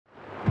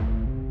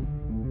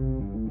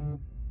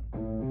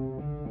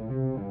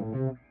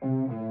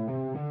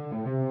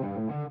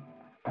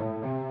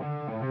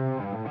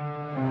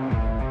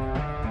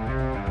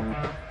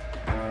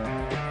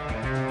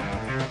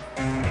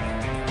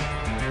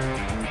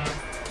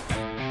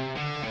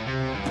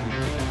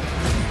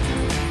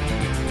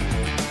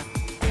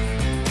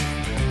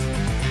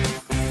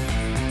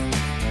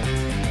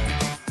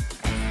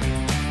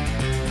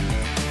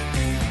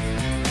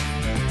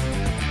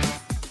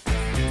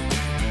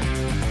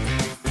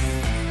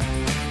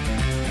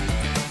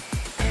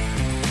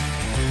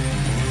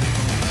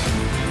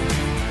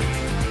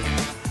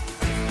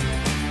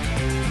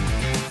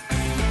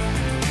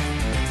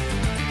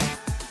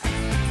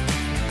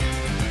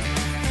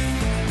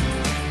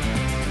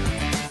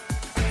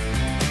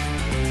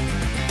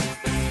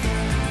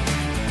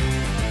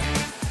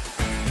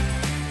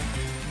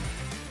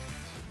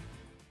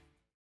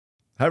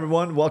Hi,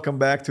 everyone. Welcome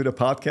back to the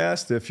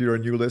podcast. If you're a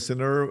new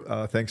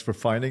listener, thanks for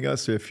finding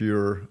us. If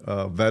you're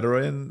a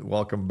veteran,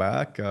 welcome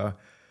back.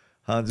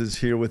 Hans is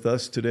here with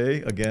us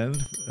today again.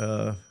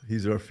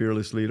 He's our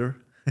fearless leader.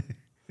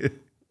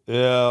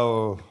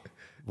 Yeah,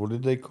 what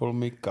did they call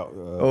me? Cult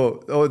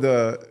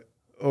leader.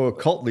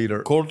 Cult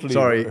leader.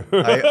 Sorry,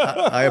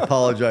 I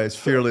apologize.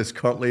 Fearless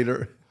cult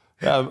leader.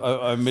 Yeah,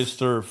 I'm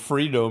Mr.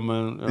 Freedom,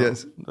 and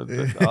Yes.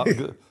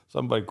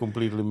 Somebody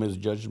completely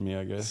misjudged me,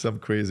 I guess. Some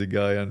crazy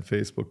guy on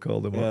Facebook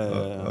called him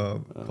a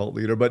cult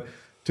leader. But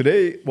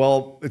today,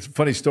 well, it's a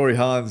funny story,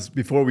 Hans.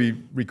 Before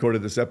we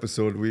recorded this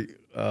episode, we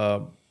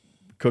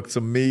cooked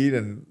some meat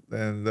and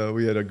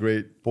we had a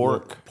great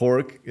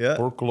Pork, yeah,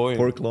 pork loin.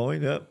 Pork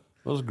loin, yeah.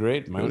 It was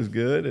great, man. It was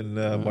good, and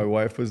my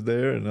wife was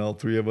there, and all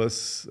three of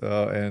us,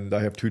 and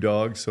I have two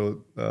dogs, so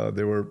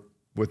they were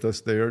with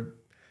us there.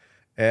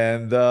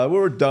 And we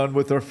were done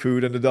with our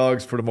food, and the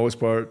dogs, for the most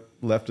part,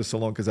 left us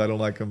alone because I don't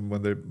like them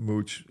when they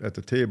mooch at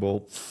the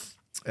table.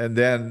 And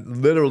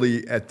then,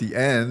 literally at the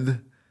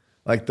end,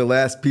 like the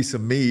last piece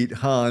of meat,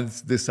 Hans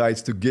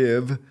decides to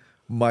give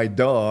my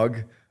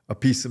dog a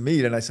piece of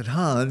meat, and I said,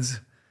 Hans,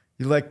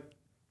 you're like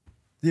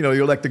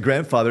the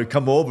grandfather.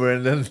 Come over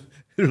and then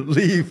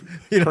leave.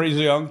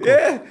 Crazy uncle.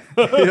 Yeah,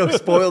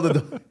 spoil the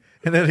dog,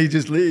 and then he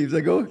just leaves.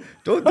 I go,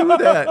 don't do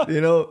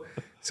that.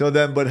 So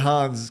then, but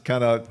Hans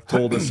kind of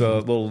told us a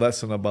little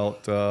lesson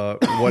about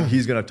what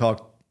he's going to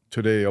talk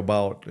today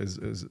about. Is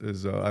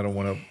I don't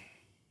want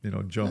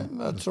to, jump the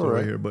That's story all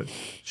right. here, but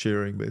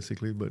sharing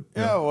basically. But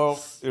Yeah, well,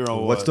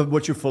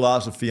 what's your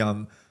philosophy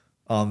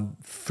on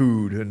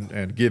food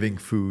and giving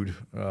food?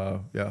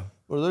 Yeah.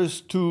 Well,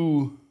 there's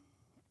two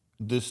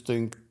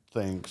distinct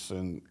things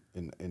in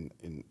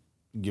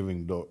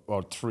giving dog,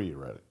 or three,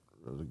 right?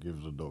 That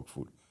gives the dog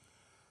food.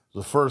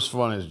 The first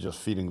one is just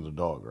feeding the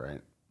dog,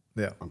 right?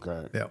 Yeah.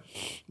 Okay. Yeah.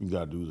 You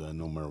gotta do that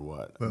no matter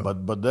what. Yeah.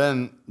 But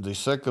then the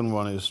second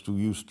one is to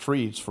use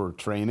treats for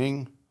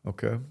training,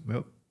 Okay.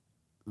 Yep.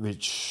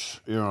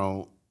 which a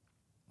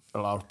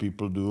lot of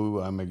people do.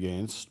 I'm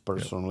against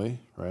personally,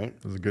 right?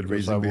 There's a good Because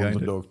reason I behind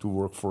want the it. dog to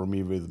work for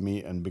me with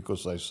me, and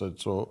because I said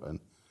so, and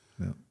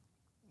Yeah.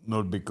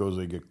 not because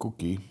they get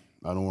cookie.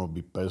 I don't want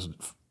to be pest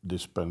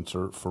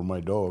dispenser for my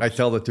dogs. I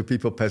tell that to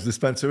people, pest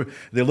dispenser.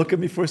 They look at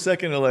me for a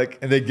second,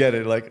 and they get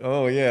it. Like,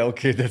 oh yeah,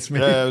 okay, that's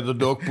me. Yeah, the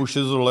dog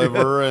pushes a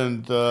lever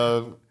and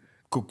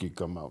cookie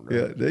come out. Right?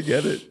 Yeah, they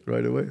get it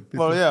right away. People-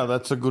 Well, yeah,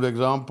 that's a good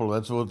example.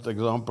 That's what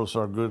examples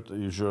are good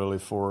usually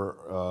for.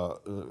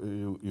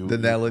 You the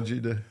analogy.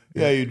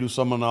 you do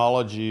some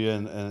analogy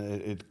and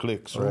it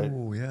clicks, right?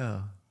 Oh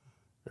yeah.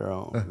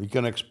 We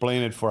can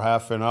explain it for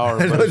half an hour,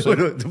 No, but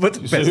but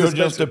so pest you're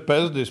just dispenser. a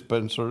pest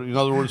dispenser. In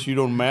other words, you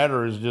don't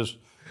matter. It's just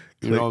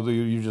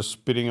you're just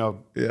spitting out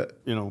Yeah,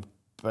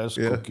 pest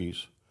Yeah.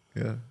 cookies,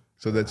 yeah.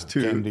 So that's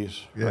two. candies.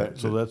 Yeah, Right.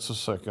 So that's the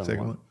second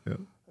Second one.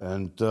 one. Yeah.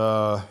 And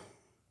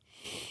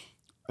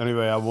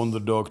anyway, I want the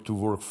dog to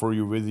work for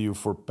you, with you,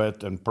 for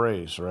pet and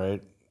praise,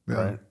 right? Yeah.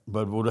 Right.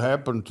 But what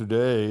happened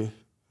today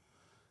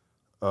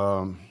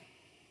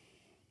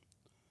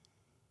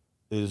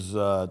is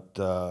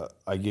that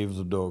I gave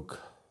the dog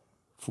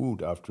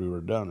food after we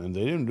were done, and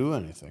they didn't do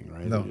anything,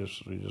 right? No.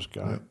 They just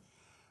kind of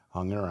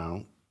hung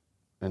around,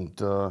 and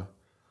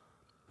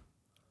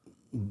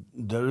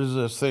there is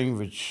a thing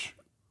which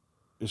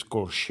is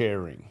called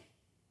sharing,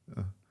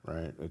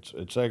 right?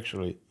 It's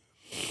actually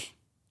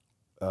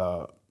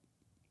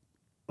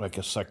like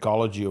a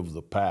psychology of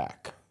the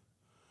pack,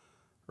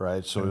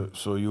 right?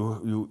 So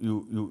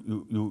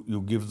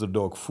you give the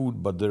dog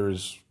food, but there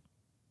is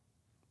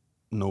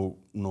no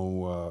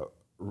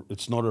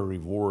it's not a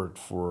reward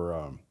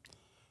for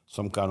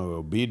some kind of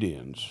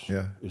obedience.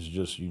 Yeah. It's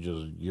just you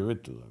just give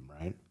it to them,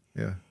 right?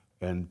 Yeah.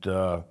 And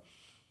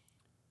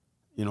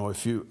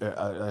if you,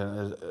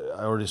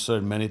 I already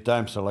said many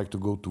times, I like to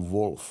go to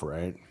wolf,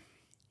 right?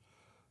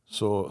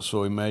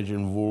 So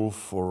imagine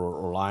wolf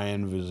or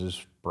lion with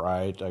his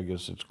pride, I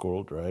guess it's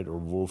called, right? Or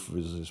wolf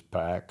with his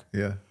pack.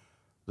 Yeah.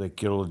 They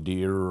kill a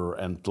deer or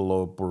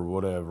antelope or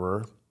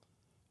whatever,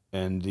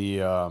 and the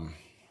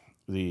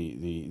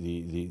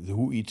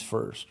who eats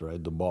first,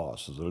 right? The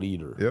boss, the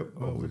leader Yep.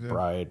 of Always, the yeah.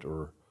 pride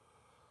or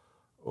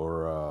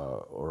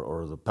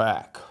the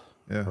pack,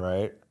 Yeah.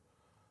 right?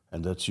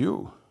 And that's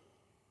you,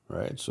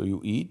 right? So you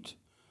eat,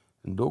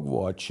 and dog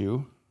watch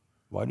you.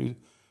 Why do you,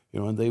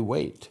 and they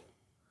wait.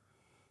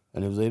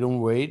 And if they don't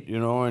wait,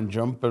 and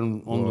jump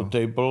on the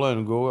table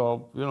and go,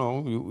 well,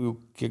 you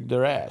kick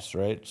their ass,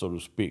 right, so to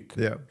speak.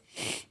 Yeah.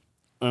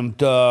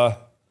 And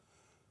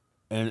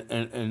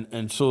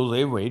and so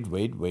they wait,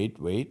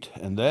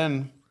 and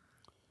then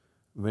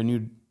when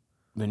you're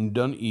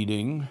done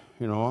eating,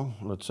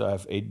 let's say I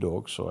have 8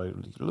 dogs, so I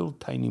little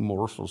tiny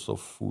morsels of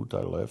food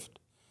I left,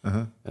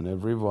 and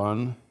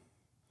everyone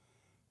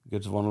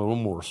gets one little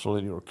morsel.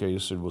 In your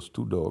case, it was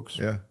 2 dogs,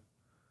 Yeah.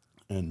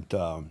 and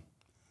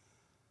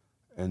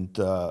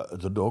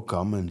the dog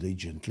come and they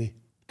gently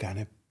kind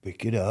of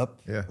pick it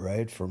up, Yeah.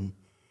 right from,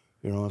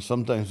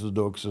 sometimes the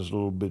dog is a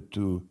little bit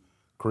too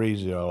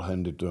crazy, I'll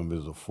hand it to him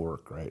with a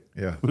fork, right?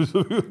 Yeah.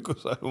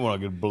 Because I don't want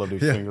to get bloody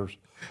fingers,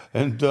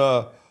 and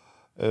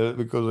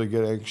because I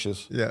get anxious.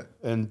 Yeah.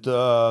 And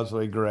so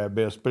I grab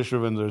it, especially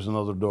when there's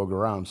another dog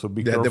around. So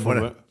be Yeah, they careful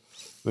wanna-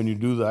 when you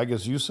do that. I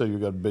guess you said you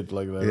got bit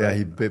like that. Yeah, right?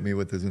 he bit me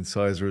with his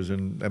incisors,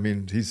 and I mean,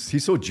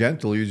 he's so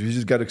gentle. He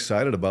just got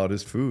excited about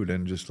his food, and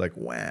just like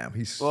wham,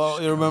 he's. Well,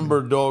 you remember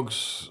dogs,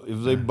 if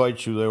they bite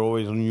you, they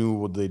always knew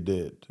what they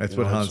did. That's You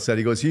what know, Hans said.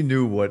 He goes, he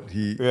knew what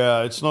he.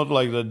 Yeah, it's not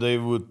like that they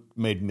would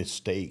made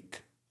mistake.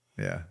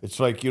 Yeah, It's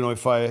like, you know,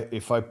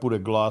 if I put a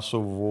glass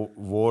of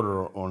water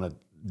on a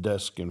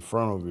desk in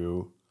front of you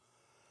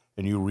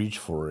and you reach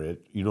for it,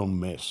 you don't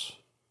miss.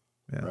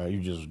 Yeah. Right? You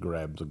just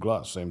grab the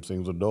glass. Same thing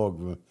with the dog.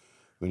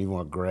 When you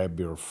want to grab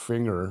your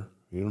finger,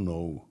 you don't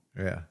know.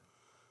 yeah,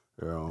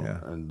 You know, Yeah.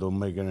 and don't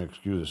make any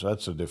excuses.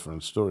 That's a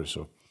different story.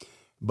 So,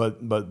 but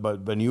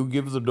when you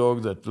give the dog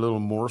that little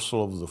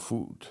morsel of the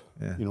food,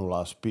 Yeah. you know,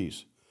 last piece,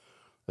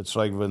 it's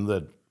like when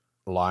that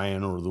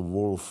lion or the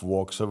wolf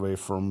walks away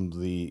from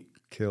the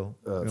kill.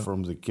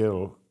 from the kill,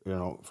 you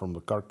know, from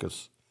the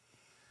carcass,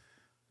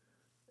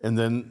 and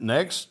then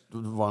next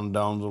one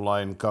down the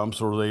line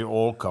comes, or they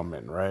all come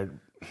in, right?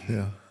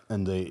 Yeah,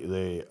 And they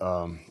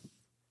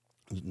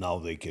now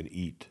they can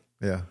eat.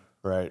 yeah,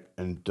 Right,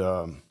 and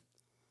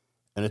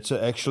it's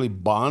actually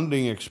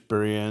bonding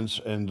experience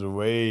and the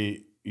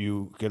way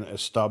you can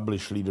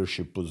establish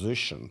leadership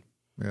position.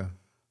 yeah,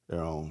 You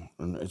know,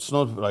 and it's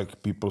not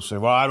like people say,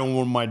 "Well, I don't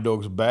want my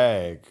dog's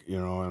bag," you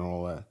know, and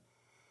all that.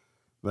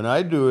 When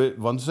I do it,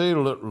 once they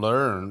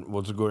learn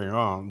what's going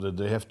on, that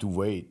they have to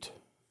wait.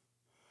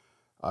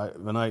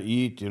 When I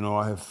eat, you know,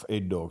 I have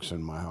 8 dogs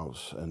in my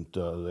house, and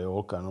they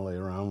all kind of lay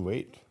around,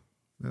 wait.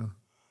 yeah,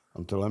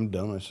 Until I'm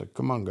done, I say,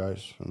 "Come on,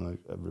 guys," and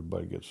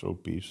everybody gets a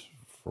little piece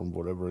from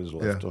whatever is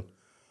left. Yeah.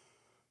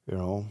 You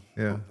know,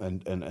 Yeah.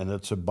 and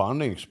it's a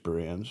bonding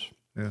experience.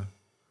 yeah,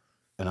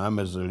 And I'm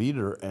as a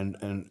leader, and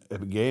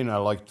again, I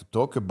like to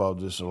talk about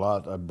this a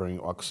lot. I bring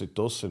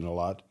oxytocin a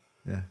lot,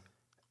 yeah,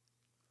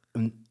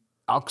 and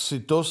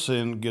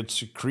oxytocin gets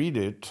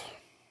secreted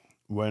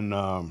when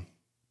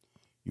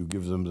you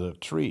give them the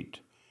treat,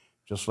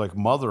 just like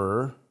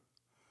mother.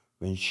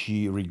 When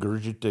she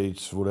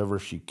regurgitates whatever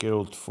she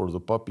killed for the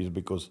puppies,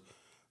 because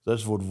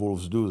that's what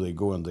wolves do. They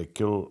go and they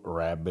kill a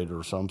rabbit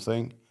or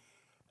something,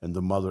 and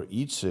the mother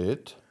eats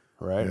it,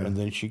 right? Yeah. And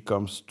then she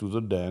comes to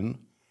the den,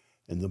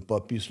 and the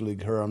puppies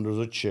lick her under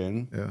the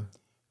chin, yeah,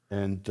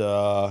 and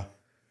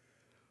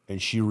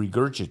she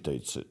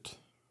regurgitates it,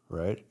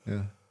 right?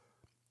 yeah,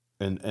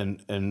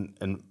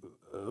 And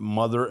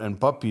mother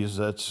and puppies,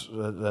 that's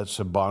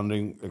a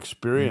bonding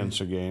experience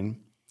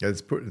again. yeah.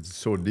 It's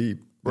so deep.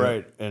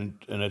 Right, and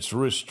it's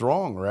really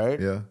strong, right?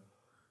 Yeah,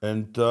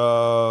 And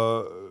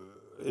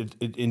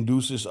it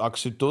induces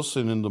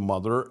oxytocin in the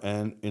mother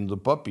and in the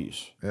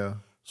puppies. yeah,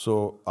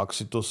 So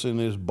oxytocin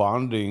is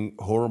bonding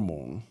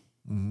hormone.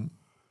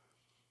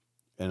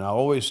 And I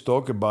always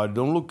talk about,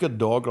 don't look at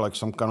dog like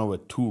some kind of a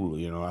tool.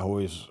 You know,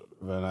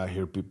 when I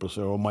hear people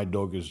say, "Oh, my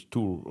dog is a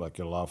tool," like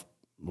a law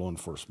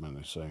enforcement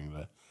is saying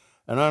that.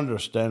 And I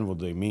understand what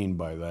they mean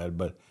by that,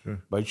 but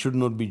it should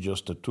not be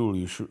just a tool.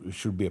 It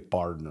should be a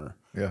partner.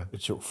 yeah,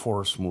 It's a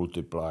force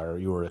multiplier.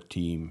 You're a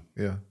team.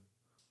 yeah,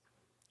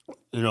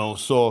 You know,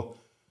 so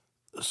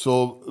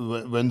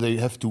when they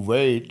have to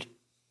wait,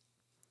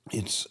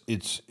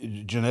 it's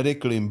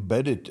genetically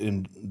embedded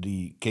in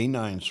the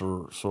canines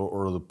or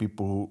the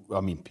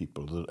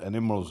the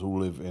animals who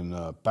live in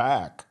a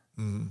pack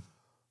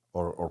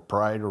or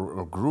pride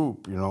or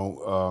group. You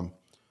know,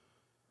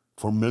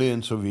 for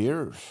millions of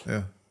years.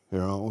 yeah, You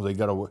know, they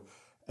gotta,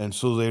 and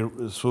so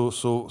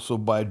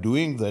by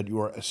doing that, you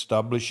are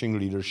establishing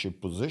leadership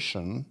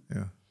position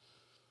yeah,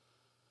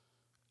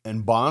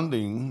 and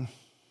bonding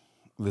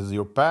with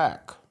your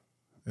pack.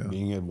 Yeah.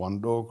 Being it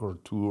 1 dog or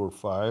 2 or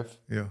 5,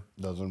 yeah,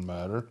 doesn't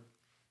matter.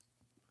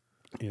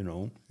 You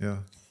know, yeah,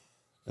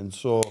 and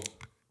so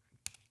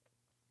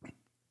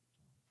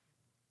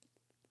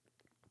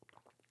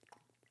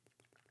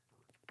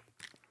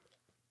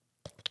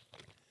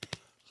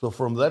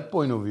from that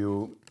point of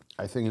view,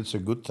 I think it's a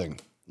good thing,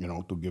 you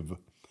know, to give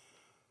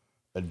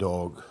a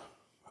dog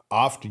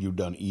after you're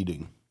done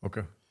eating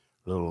okay,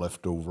 a little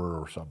leftover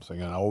or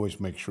something, and I always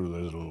make sure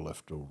there's a little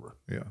leftover.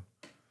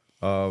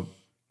 yeah,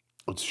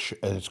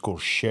 It's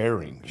called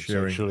sharing. It's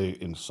Sharing.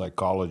 actually in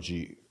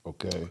psychology.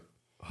 Okay.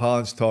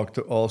 Hans talked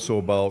also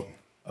about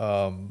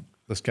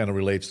this kind of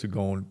relates to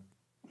going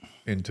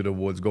into the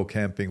woods, go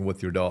camping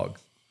with your dog.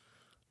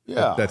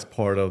 Yeah. That's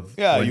part of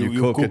Yeah. when You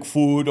cook cook it.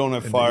 food on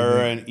a fire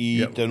evening. and eat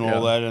Yep, and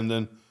all yeah. that, and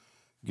then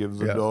give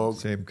the Yeah, dog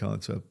same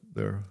concept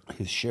there.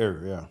 his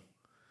share. Yeah.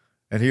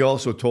 And he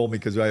also told me,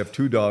 because I have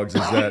 2 dogs,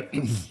 is that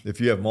if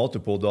you have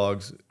multiple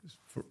dogs,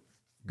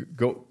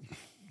 go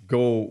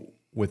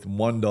with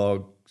 1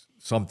 dog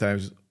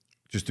sometimes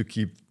just to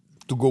keep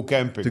To go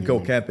camping. you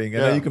mean. camping,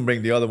 and Yeah. then you can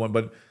bring the other one.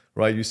 But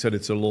right, you said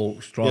it's a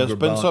little stronger. Yeah, spend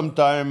bond, some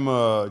time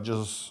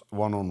just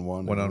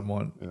one-on-one.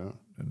 one-on-one. Yeah.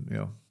 And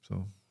yeah,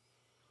 so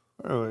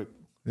All right.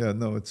 yeah,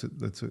 no,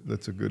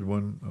 that's a good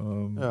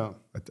one. Yeah.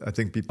 I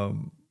think people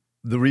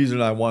the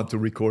reason I want to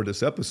record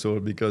this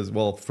episode because,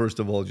 well, first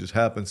of all, it just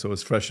happened, so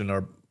it's fresh in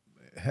our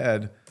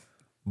head,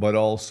 but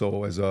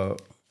also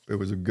it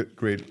was a good,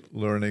 great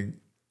learning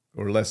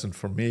or lesson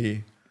for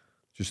me.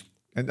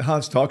 And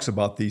Hans talks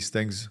about these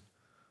things,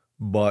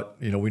 but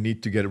we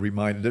need to get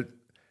reminded.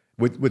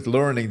 With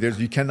learning,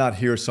 you cannot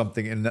hear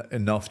something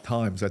enough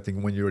times. I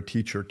think when you're a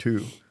teacher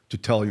too, to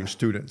tell your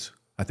students.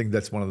 I think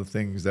that's one of the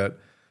things that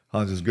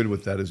Hans is good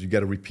with. That is, you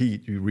got to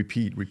repeat. You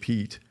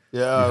repeat.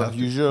 Yeah,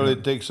 usually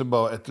it takes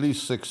about at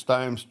least 6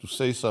 times to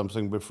say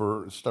something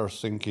before it starts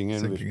sinking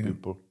in with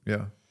people.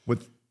 Yeah,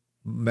 with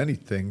many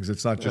things.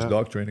 It's not just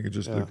dog training. It's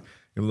just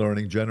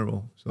learning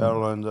general. So. I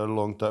learned that a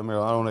long time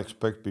ago. I don't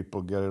expect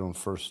people to get it on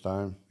first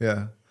time.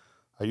 Yeah.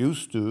 I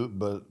used to,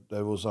 but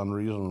that was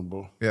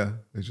unreasonable. Yeah,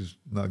 it's just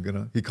not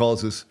gonna. He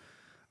calls us,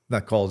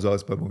 not calls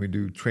us, but when we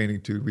do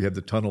training too, we have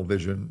the tunnel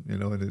vision,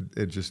 and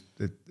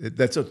it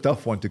that's a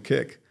tough one to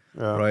kick,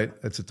 right?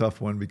 It's a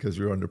tough one because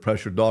you're under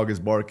pressure. Dog is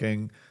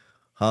barking,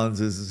 Hans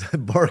is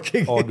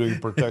barking. Oh, doing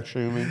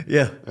protection, you mean?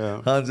 Yeah.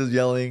 Hans is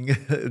yelling,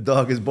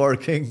 dog is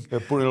barking. They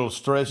put a little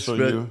stress on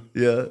you.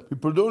 Yeah.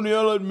 People don't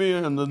yell at me,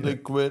 and then they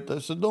quit. I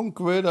said, don't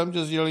quit. I'm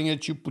just yelling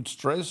at you. Put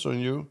stress on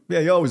you. Yeah,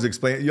 you always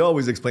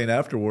explain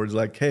afterwards,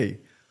 like, hey,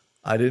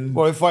 I didn't.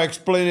 Well, if I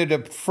explain it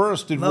at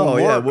first, it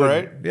won't work,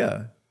 right?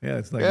 Yeah. Yeah,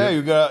 it's like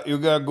you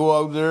gotta go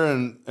out there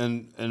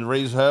and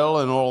raise hell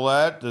and all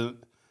that,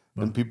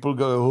 and people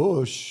go,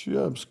 oh shit,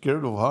 I'm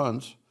scared of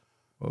Hans.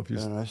 Well,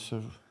 and I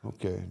said,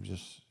 okay,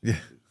 it's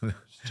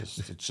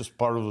just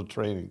part of the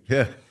training.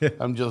 Yeah.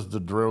 I'm just the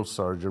drill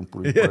sergeant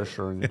putting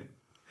pressure on you.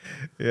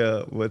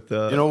 Yeah, but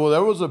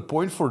there was a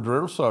point for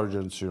drill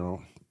sergeants, for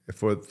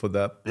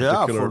that.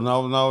 Yeah, for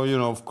now,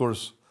 of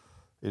course,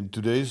 in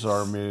today's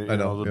army,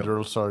 the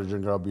drill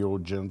sergeant gotta be all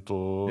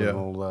gentle and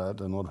all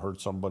that, and not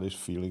hurt somebody's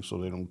feelings so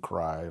they don't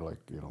cry like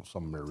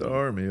some Marines. The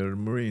army or the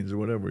Marines or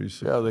whatever you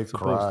say. Yeah, they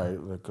cry.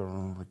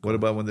 What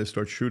about when they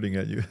start shooting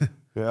at you?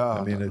 Yeah,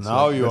 I mean,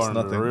 now you're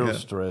under real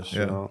stress.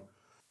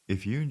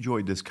 If you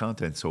enjoyed this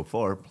content so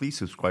far, please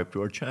subscribe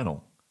to our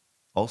channel.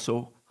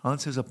 Also,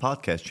 Hans has a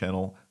podcast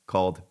channel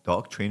called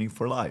Dog Training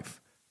for Life.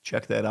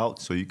 Check that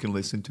out so you can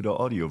listen to the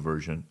audio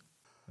version.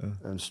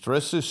 And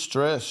stress is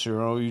stress,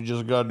 you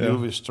just got to deal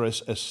with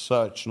stress as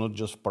such, not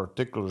just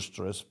particular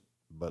stress,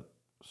 but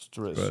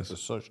stress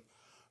as such.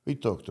 We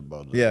talked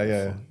about that.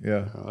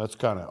 Yeah. That's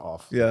kind of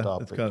off topic. Yeah,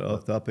 it's kind of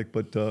off topic,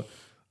 but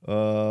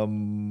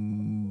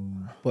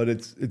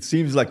it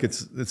seems like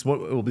it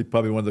will be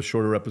probably one of the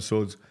shorter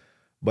episodes,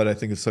 but I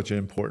think it's such an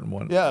important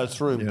one. Yeah,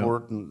 it's really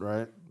important,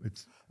 right?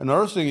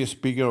 Another thing is,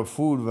 speaking of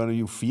food, when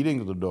you're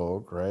feeding the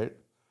dog, right?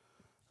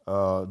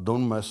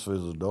 Don't mess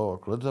with the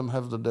dog. Let them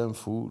have the damn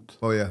food.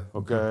 Oh, yeah.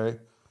 Okay.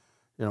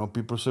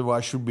 People say, well,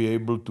 I should be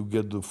able to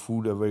get the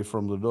food away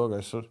from the dog. I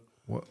said,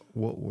 what?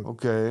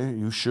 Okay,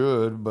 you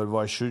should, but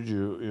why should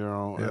you?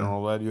 And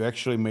all that. You're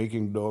actually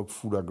making dog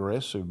food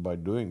aggressive by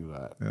doing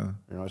that.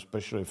 Yeah.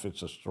 Especially if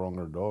it's a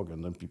stronger dog.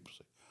 And then people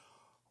say,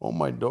 oh,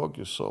 my dog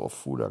is so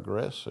food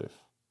aggressive.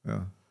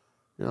 Yeah.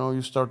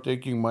 You start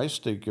taking my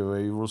steak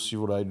away, you will see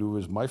what I do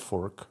with my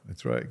fork.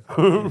 That's right.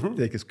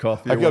 Take his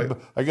coffee away.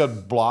 I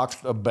got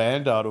blocked,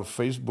 banned out of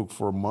Facebook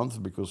for a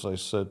month because I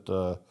said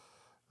that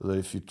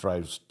if you try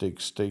to take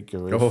steak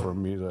away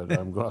from me, that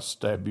I'm going to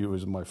stab you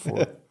with my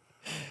fork.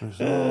 I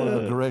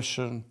said,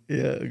 aggression.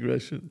 Yeah,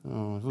 aggression.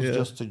 Oh, it was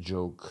just a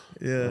joke.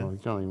 Yeah. You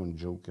can't even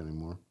joke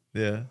anymore.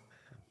 Yeah.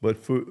 But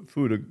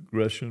food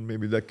aggression,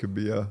 maybe that could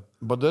be a...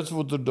 But that's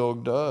what the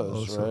dog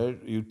does,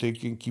 right? You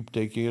keep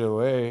taking it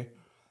away.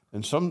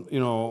 And some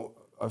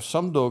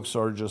dogs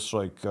are just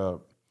like,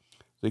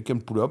 they can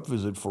put up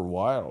with it for a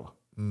while,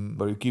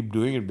 but you keep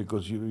doing it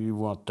because you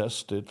want to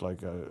test it,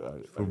 like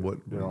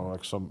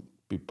like some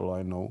people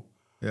I know.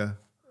 Yeah.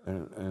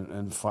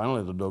 And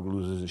finally the dog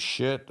loses his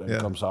shit and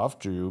comes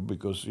after you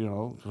because,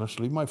 let's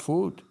leave my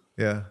food.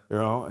 Yeah.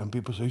 And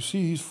people say,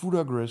 see, he's food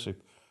aggressive.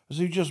 I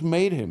say, you just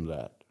made him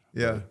that.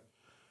 Yeah. Right?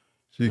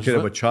 So you could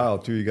have a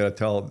child too. You got to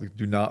tell,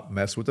 do not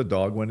mess with the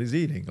dog when he's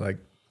eating. Like,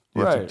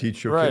 you have to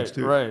teach your kids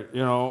too. Right.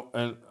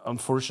 And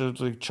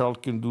unfortunately,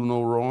 child can do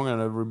no wrong, and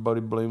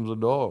everybody blames the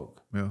dog.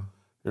 Yeah.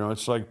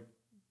 It's like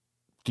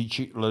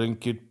letting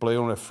kid play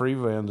on a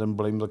freeway and then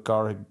blame the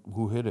car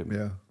who hit him.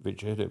 Yeah.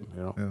 Which hit him.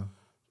 Yeah.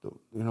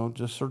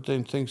 There's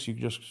certain things you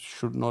just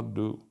should not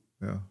do.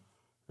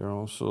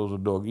 Yeah. So the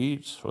dog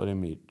eats, let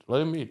him eat.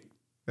 Let him eat.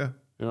 Yeah.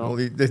 Well,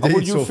 they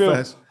eat so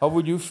fast. How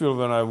would you feel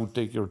when I would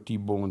take your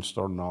T-bone and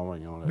start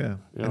gnawing on it?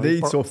 Yeah, and they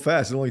eat so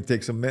fast. It only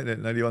takes a minute,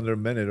 not even under a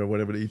minute or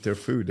whatever to eat their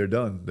food. They're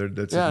done.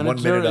 That's and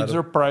 1 minute. It's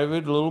their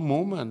private little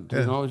moment.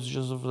 It's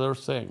just of their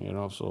thing.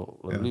 So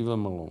leave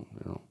them alone.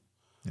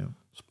 Yeah.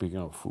 Speaking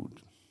of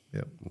food.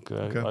 Yeah.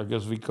 Okay. I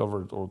guess we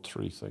covered all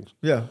 3 things.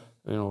 Yeah.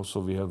 So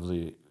we have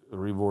the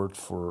reward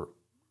for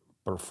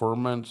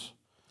performance.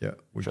 Yeah.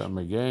 Which I'm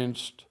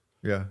against.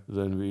 Yeah.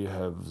 Then we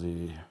have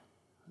the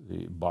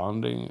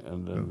bonding,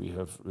 and then we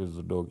have, if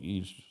the dog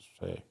eats,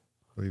 say,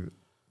 leave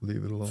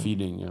it alone.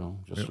 Feeding,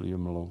 just leave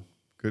him alone.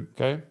 Good.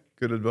 Okay.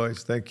 Good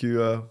advice. Thank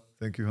you,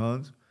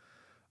 Hans.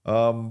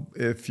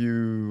 If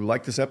you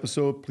like this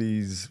episode,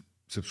 please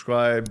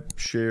subscribe,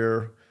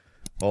 share,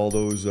 all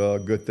those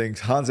good things.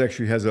 Hans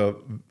actually has a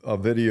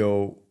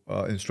video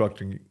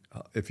instructing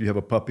if you have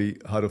a puppy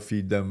how to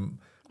feed them,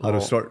 how to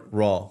start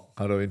raw,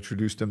 how to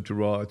introduce them to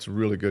raw. It's a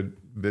really good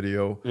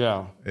video.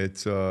 Yeah.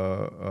 It's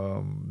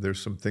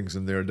there's some things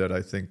in there that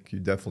I think you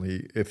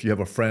definitely, if you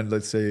have a friend,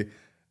 let's say,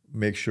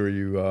 make sure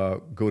you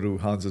go to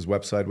Hans's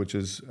website, which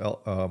is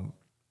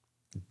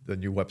the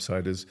new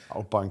website is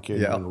Alpine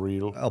Canine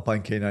Reel.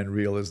 Alpine Canine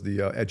Reel is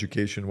the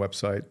education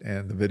website,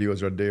 and the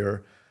videos are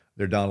there.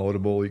 They're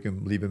downloadable. You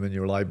can leave them in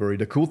your library.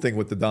 The cool thing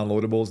with the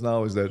downloadables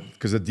now is that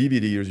because a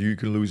DVD is you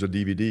can lose a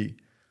DVD.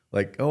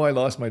 Like, oh, I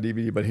lost my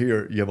DVD, but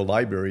here you have a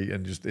library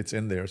and just it's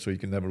in there, so you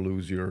can never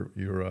lose your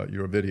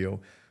video.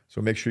 So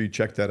make sure you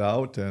check that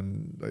out.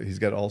 And he's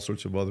got all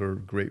sorts of other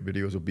great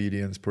videos,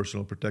 obedience,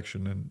 personal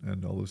protection,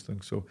 and all those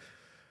things. So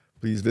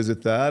please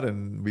visit that,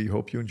 and we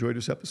hope you enjoyed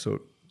this episode.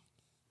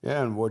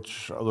 Yeah, and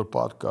watch other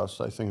podcasts.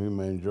 I think you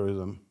may enjoy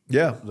them.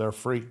 Yeah. They're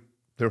free.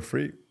 They're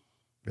free.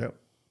 Yeah.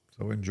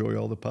 So enjoy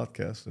all the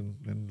podcasts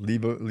and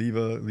leave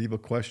a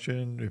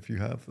question if you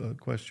have a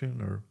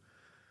question or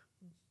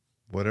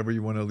whatever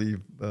you want to leave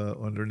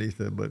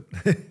underneath it. But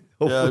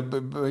yeah,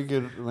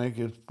 make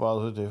it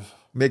positive.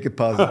 Make it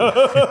positive.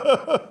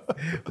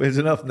 There's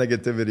enough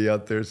negativity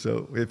out there.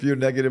 So if you're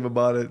negative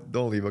about it,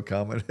 don't leave a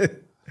comment.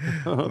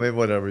 I mean,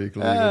 whatever, you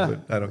can leave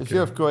it, but I don't care. If you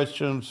have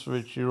questions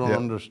which you don't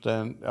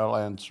understand, I'll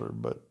answer,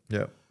 but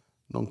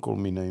don't call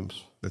me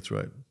names. That's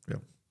right. Yeah.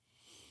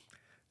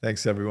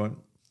 Thanks, everyone.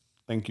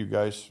 Thank you,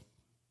 guys.